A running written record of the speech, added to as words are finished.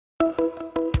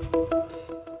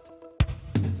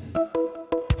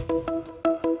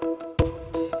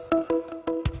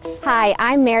Hi,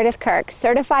 I'm Meredith Kirk,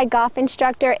 certified golf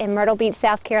instructor in Myrtle Beach,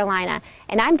 South Carolina,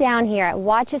 and I'm down here at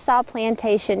Wachesaw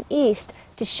Plantation East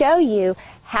to show you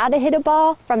how to hit a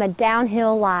ball from a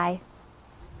downhill lie.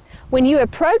 When you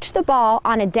approach the ball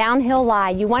on a downhill lie,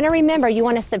 you want to remember you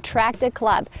want to subtract a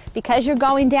club. Because you're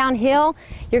going downhill,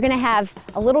 you're going to have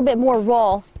a little bit more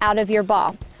roll out of your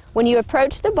ball. When you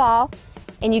approach the ball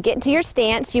and you get into your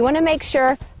stance, you want to make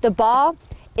sure the ball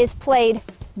is played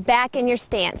back in your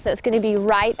stance, so it's going to be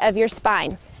right of your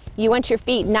spine. You want your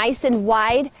feet nice and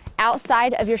wide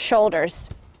outside of your shoulders.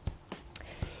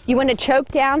 You want to choke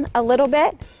down a little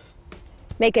bit,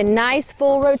 make a nice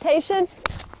full rotation,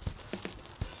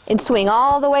 and swing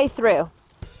all the way through.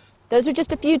 Those are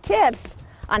just a few tips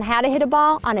on how to hit a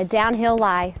ball on a downhill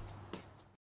lie.